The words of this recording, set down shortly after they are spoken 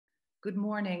Good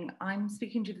morning. I'm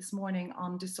speaking to you this morning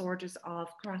on disorders of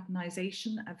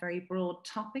keratinization, a very broad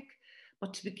topic.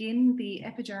 But to begin, the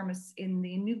epidermis in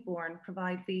the newborn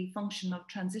provide the function of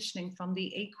transitioning from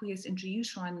the aqueous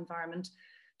intrauterine environment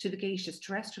to the gaseous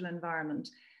terrestrial environment,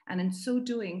 and in so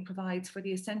doing provides for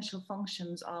the essential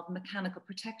functions of mechanical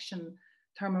protection,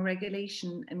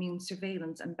 thermoregulation, immune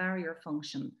surveillance, and barrier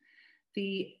function.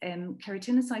 The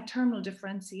keratinocyte terminal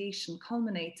differentiation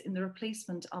culminates in the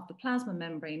replacement of the plasma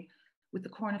membrane with the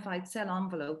cornified cell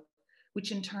envelope,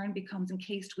 which in turn becomes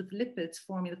encased with lipids,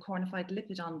 forming the cornified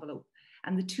lipid envelope.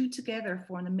 And the two together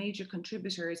form the major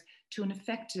contributors to an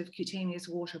effective cutaneous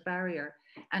water barrier.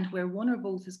 And where one or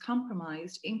both is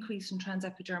compromised, increase in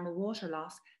transepidermal water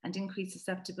loss and increased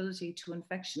susceptibility to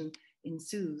infection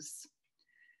ensues.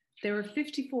 There are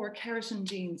 54 keratin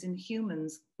genes in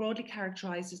humans, broadly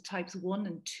characterized as types 1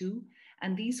 and 2,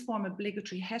 and these form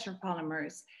obligatory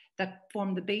heteropolymers that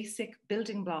form the basic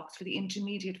building blocks for the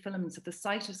intermediate filaments of the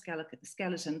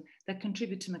cytoskeleton that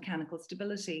contribute to mechanical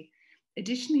stability.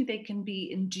 Additionally, they can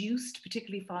be induced,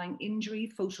 particularly following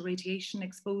injury, photoradiation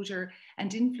exposure,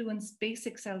 and influence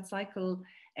basic cell cycle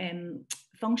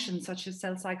functions such as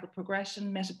cell cycle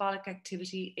progression, metabolic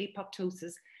activity,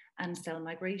 apoptosis, and cell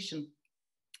migration.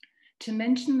 To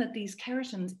mention that these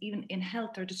keratins, even in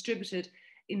health, are distributed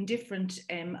in different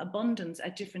abundance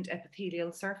at different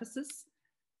epithelial surfaces,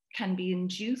 can be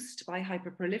induced by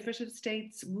hyperproliferative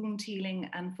states, wound healing,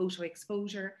 and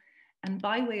photoexposure. And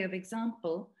by way of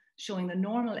example, showing the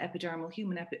normal epidermal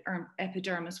human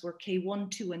epidermis where K1,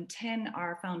 2, and 10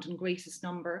 are found in greatest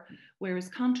number, whereas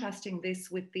contrasting this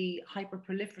with the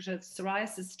hyperproliferative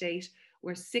psoriasis state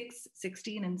where 6,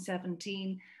 16, and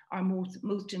 17 are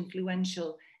most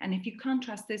influential. And if you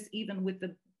contrast this even with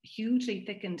the hugely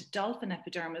thickened dolphin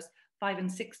epidermis, 5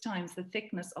 and 6 times the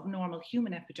thickness of normal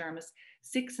human epidermis,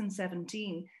 6 and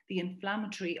 17, the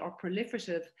inflammatory or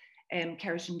proliferative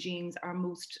keratin genes are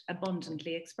most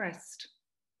abundantly expressed.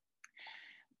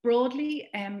 Broadly,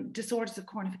 disorders of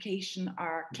cornification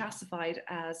are classified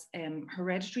as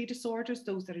hereditary disorders,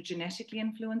 those that are genetically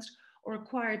influenced, or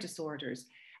acquired disorders.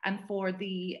 And for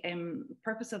the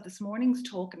purpose of this morning's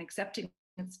talk and accepting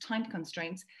its time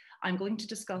constraints, I'm going to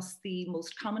discuss the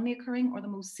most commonly occurring or the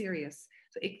most serious.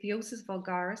 So Ichthyosis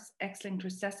Vulgaris, X-linked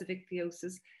recessive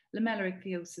ichthyosis, Lamellar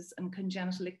ichthyosis, and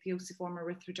Congenital ichthyosiform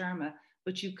erythroderma.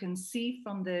 But you can see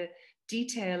from the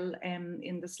detail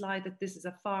in the slide that this is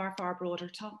a far, far broader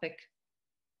topic.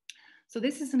 So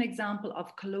this is an example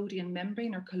of Collodion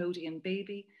membrane or collodion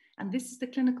baby, and this is the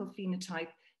clinical phenotype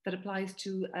that applies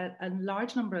to a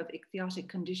large number of ichthyotic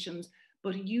conditions,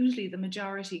 but usually the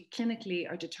majority clinically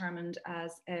are determined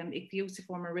as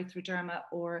ichthyosiform erythroderma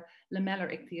or lamellar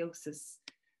ichthyosis.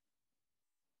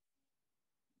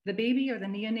 The baby or the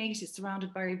neonate is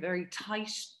surrounded by a very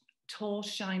tight, taut,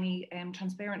 shiny,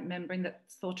 transparent membrane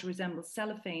that's thought to resemble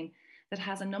cellophane that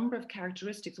has a number of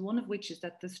characteristics, one of which is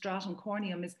that the stratum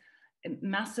corneum is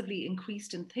massively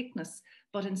increased in thickness,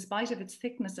 but in spite of its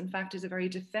thickness, in fact, is a very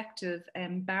defective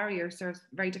barrier, serves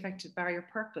very defective barrier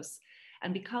purpose.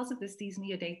 And because of this, these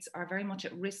neonates are very much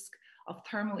at risk of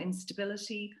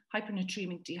thermoinstability,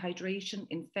 hypernatremic dehydration,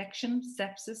 infection,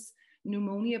 sepsis,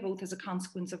 pneumonia, both as a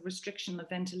consequence of restriction of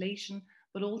ventilation,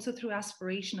 but also through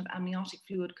aspiration of amniotic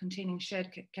fluid containing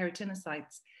shed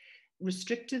keratinocytes.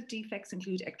 Restrictive defects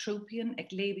include ectropion,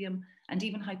 eclabium, and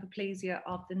even hyperplasia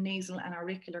of the nasal and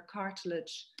auricular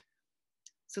cartilage.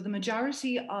 So the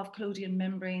majority of collodion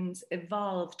membranes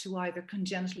evolve to either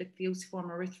congenital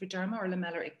ichthyosiform erythroderma or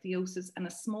lamellar ichthyosis, and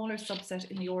a smaller subset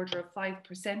in the order of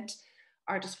 5%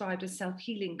 are described as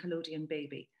self-healing collodion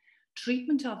baby.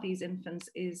 Treatment of these infants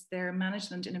is their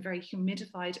management in a very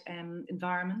humidified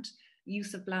environment,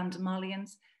 use of bland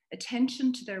emollients,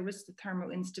 attention to their risk of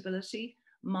thermal instability,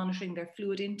 monitoring their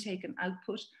fluid intake and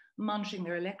output, monitoring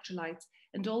their electrolytes,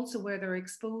 and also where there are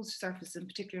exposed surfaces, in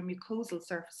particular mucosal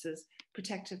surfaces,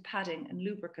 protective padding and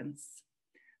lubricants.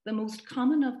 The most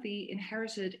common of the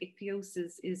inherited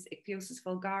ichthyoses is Ichthyosis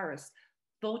vulgaris,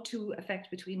 thought to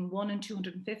affect between 1 and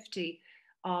 250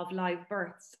 of live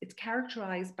births. It's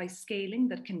characterized by scaling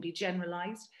that can be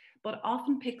generalized, but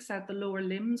often picks out the lower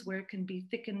limbs where it can be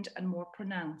thickened and more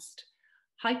pronounced.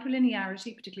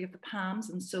 Hyperlinearity, particularly of the palms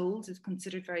and soles, is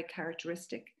considered very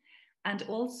characteristic, and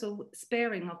also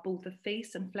sparing of both the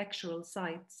face and flexural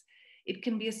sites. It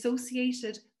can be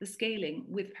associated, the scaling,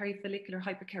 with perifollicular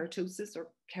hyperkeratosis or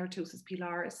keratosis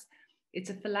pilaris.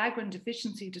 It's a filaggrin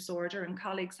deficiency disorder, and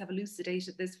colleagues have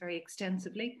elucidated this very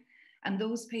extensively. And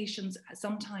those patients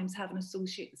sometimes have an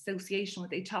association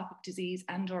with atopic disease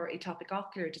and or atopic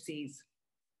ocular disease.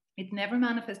 It never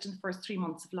manifests in the first 3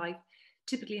 months of life,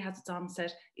 typically has its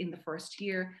onset in the first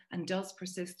year and does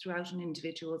persist throughout an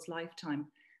individual's lifetime.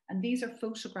 And these are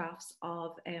photographs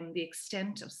of the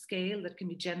extent of scale that can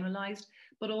be generalized,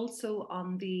 but also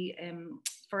on the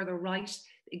further right,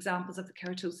 examples of the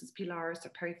keratosis pilaris or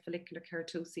perifollicular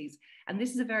keratoses. And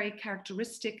this is a very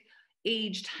characteristic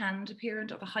aged hand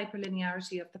appearance of a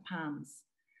hyperlinearity of the palms.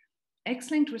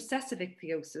 X-linked recessive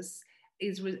ichthyosis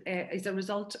is a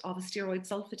result of a steroid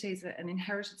sulfatase, an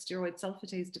inherited steroid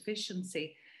sulfatase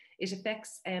deficiency. It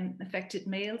affects affected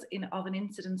males of an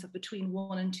incidence of between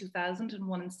 1 in 2,000 and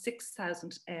 1 in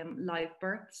 6,000 live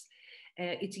births.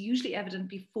 It's usually evident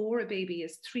before a baby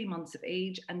is 3 months of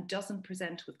age and doesn't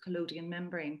present with collodion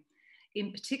membrane.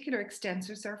 In particular,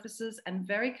 extensor surfaces, and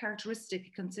very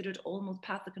characteristic, considered almost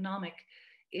pathogenomic,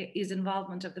 is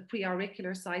involvement of the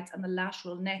preauricular sites and the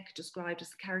lateral neck, described as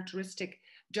the characteristic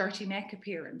dirty neck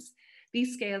appearance.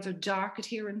 These scales are dark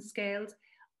adherence scales,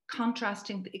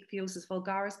 contrasting the Ichthyosis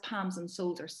vulgaris, palms and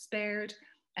soles are spared.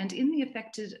 And in the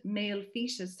affected male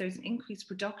fetus, there's an increased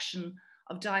production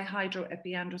of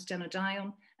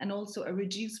dihydroepiandrostenedione and also a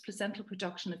reduced placental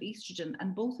production of estrogen.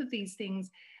 And both of these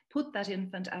things put that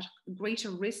infant at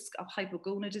greater risk of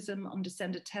hypogonadism,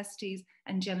 undescended testes,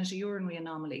 and genitourinary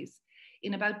anomalies.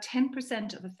 In about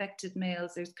 10% of affected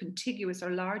males, there's contiguous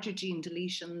or larger gene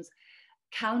deletions,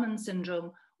 Kalman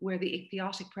syndrome, where the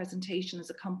ichthyotic presentation is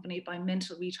accompanied by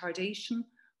mental retardation,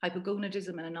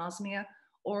 hypogonadism and anosmia,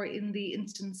 or in the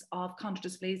instance of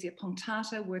chondrodysplasia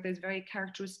punctata, where there's very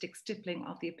characteristic stippling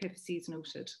of the epiphyses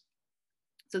noted.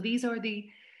 So these are the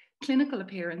clinical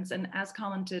appearance, and as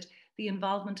commented, the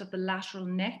involvement of the lateral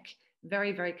neck,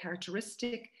 very, very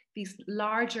characteristic, these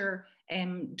larger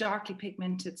darkly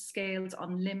pigmented scales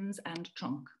on limbs and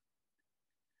trunk.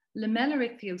 Lamellar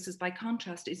ichthyosis, by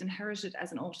contrast, is inherited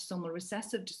as an autosomal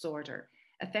recessive disorder.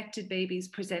 Affected babies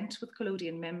present with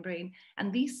collodion membrane,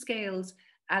 and these scales,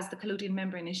 as the collodion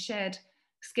membrane is shed,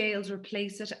 scales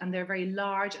replace it, and they're very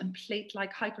large and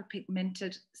plate-like,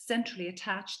 hyperpigmented, centrally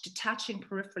attached, detaching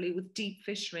peripherally with deep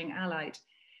fissuring allied.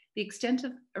 The extent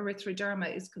of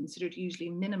erythroderma is considered usually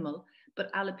minimal,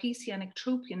 but alopecia and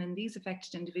ectropion in these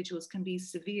affected individuals can be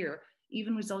severe,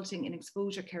 even resulting in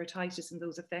exposure keratitis in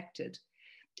those affected.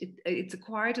 It's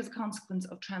acquired as a consequence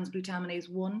of transglutaminase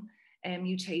 1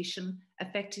 mutation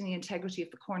affecting the integrity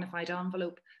of the cornified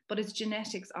envelope, but its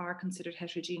genetics are considered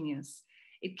heterogeneous.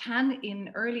 It can,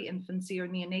 in early infancy or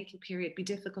neonatal period, be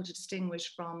difficult to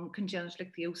distinguish from congenital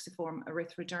ichthyosiform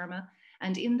erythroderma,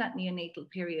 and in that neonatal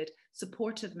period,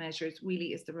 supportive measures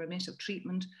really is the remit of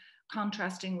treatment,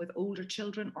 contrasting with older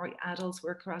children or adults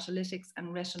where keratolytics and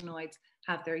retinoids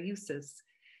have their uses.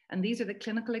 And these are the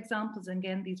clinical examples. And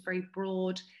again, these very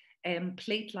broad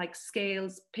plate-like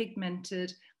scales,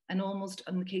 pigmented, and almost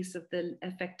in the case of the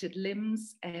affected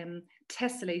limbs,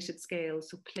 tessellated scales,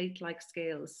 so plate-like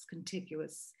scales,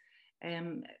 contiguous.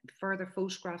 Further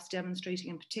photographs demonstrating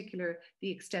in particular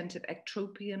the extent of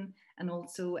ectropion and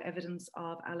also evidence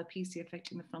of alopecia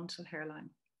affecting the frontal hairline.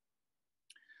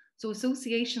 So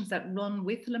associations that run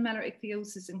with lamellar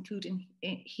ichthyosis include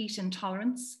heat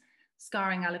intolerance,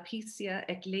 scarring alopecia,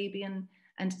 eclabion,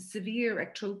 and severe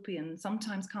ectropion,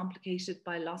 sometimes complicated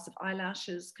by loss of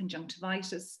eyelashes,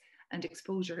 conjunctivitis, and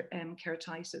exposure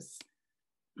keratitis.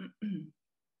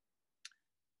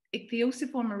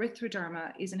 Ichthyosiform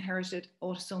erythroderma is inherited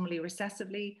autosomally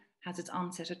recessively, has its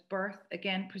onset at birth,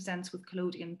 again presents with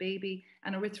collodion baby,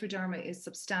 and erythroderma is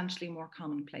substantially more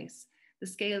commonplace. The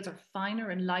scales are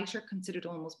finer and lighter, considered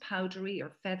almost powdery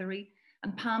or feathery,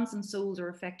 and palms and soles are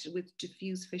affected with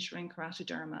diffuse fissuring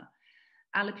keratoderma.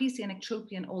 Alopecia and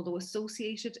ectropion, although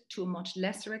associated to a much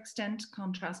lesser extent,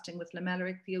 contrasting with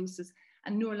lamellar ichthyosis,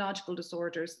 and neurological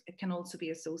disorders, it can also be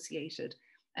associated.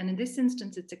 And in this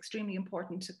instance, it's extremely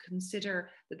important to consider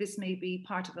that this may be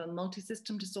part of a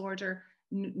multisystem disorder,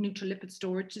 neutral lipid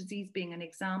storage disease being an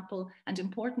example, and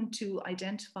important to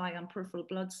identify on peripheral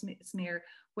blood smear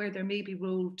where there may be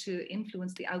role to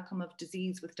influence the outcome of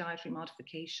disease with dietary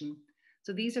modification.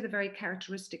 So these are the very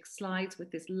characteristic slides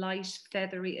with this light,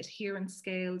 feathery adherence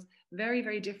scales, very,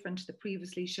 very different to the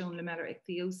previously shown lamellar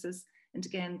ichthyosis, and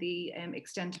again, the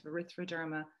extent of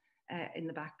erythroderma in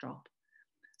the backdrop.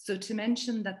 So to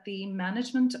mention that the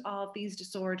management of these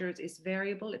disorders is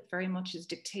variable. It very much is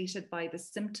dictated by the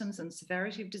symptoms and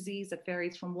severity of disease that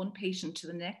varies from one patient to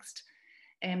the next.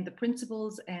 The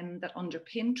principles that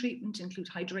underpin treatment include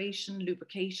hydration,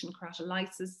 lubrication,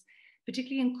 keratolysis,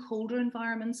 particularly in colder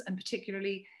environments, and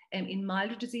particularly in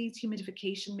milder disease,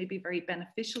 humidification may be very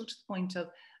beneficial to the point of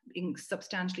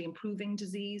substantially improving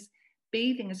disease.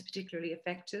 Bathing is particularly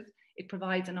effective. It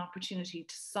provides an opportunity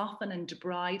to soften and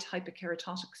debride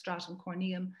hyperkeratotic stratum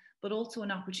corneum but also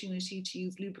an opportunity to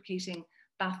use lubricating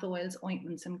bath oils,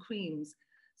 ointments, and creams,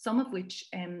 some of which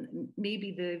may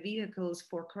be the vehicles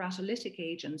for keratolytic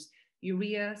agents,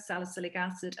 urea, salicylic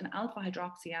acid, and alpha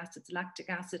hydroxy acids, lactic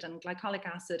acid, and glycolic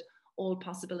acid, all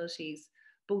possibilities.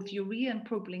 Both urea and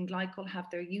propylene glycol have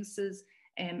their uses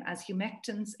as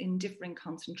humectants in differing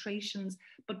concentrations,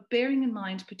 but bearing in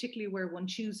mind, particularly where one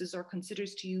chooses or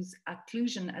considers to use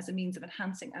occlusion as a means of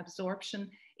enhancing absorption,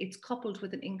 it's coupled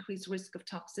with an increased risk of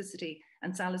toxicity,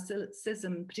 and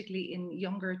salicylism, particularly in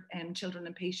younger children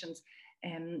and patients,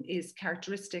 is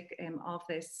characteristic of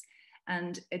this.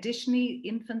 And additionally,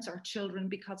 infants or children,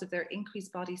 because of their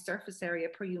increased body surface area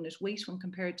per unit weight when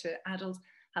compared to adults,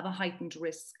 have a heightened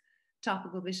risk.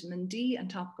 Topical vitamin D and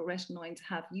topical retinoids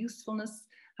have usefulness,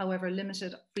 however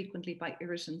limited frequently by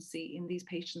irritancy in these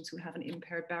patients who have an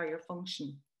impaired barrier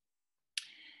function.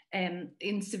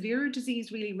 In severe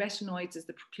disease, really, retinoids is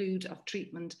the preclude of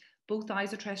treatment. Both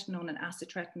isotretinoin and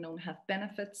acitretinone have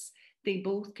benefits. They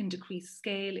both can decrease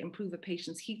scale, improve a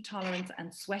patient's heat tolerance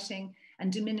and sweating,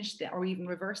 and diminish or even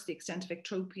reverse the extent of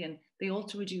ectropion. They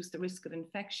also reduce the risk of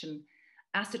infection.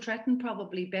 Acitretin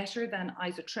probably better than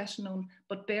isotretinoin,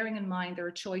 but bearing in mind there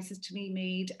are choices to be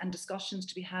made and discussions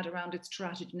to be had around its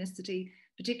teratogenicity,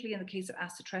 particularly in the case of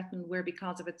acitretin, where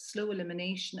because of its slow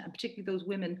elimination, and particularly those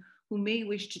women who may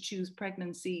wish to choose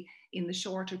pregnancy in the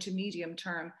shorter to medium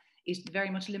term, it very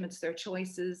much limits their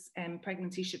choices, and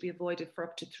pregnancy should be avoided for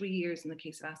up to 3 years in the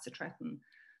case of acitretin.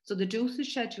 So the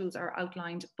dosage schedules are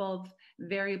outlined above,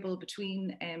 variable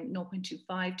between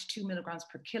 0.25 to 2 milligrams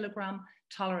per kilogram,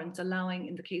 tolerance allowing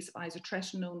in the case of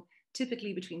isotretinoin,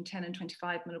 typically between 10 and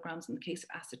 25 milligrams in the case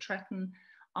of acitretin.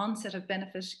 Onset of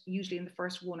benefit usually in the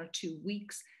first 1 or 2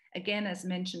 weeks. Again, as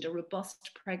mentioned, a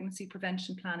robust pregnancy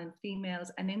prevention plan in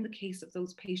females, and in the case of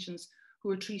those patients who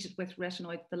are treated with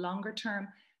retinoids the longer term,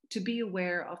 to be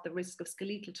aware of the risk of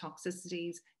skeletal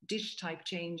toxicities, dish type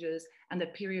changes, and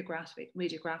that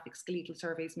radiographic skeletal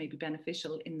surveys may be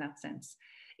beneficial in that sense.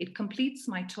 It completes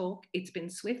my talk. It's been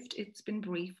swift, it's been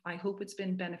brief. I hope it's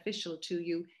been beneficial to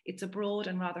you. It's a broad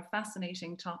and rather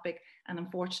fascinating topic, and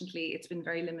unfortunately, it's been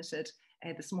very limited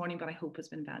this morning, but I hope it's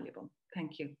been valuable.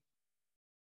 Thank you.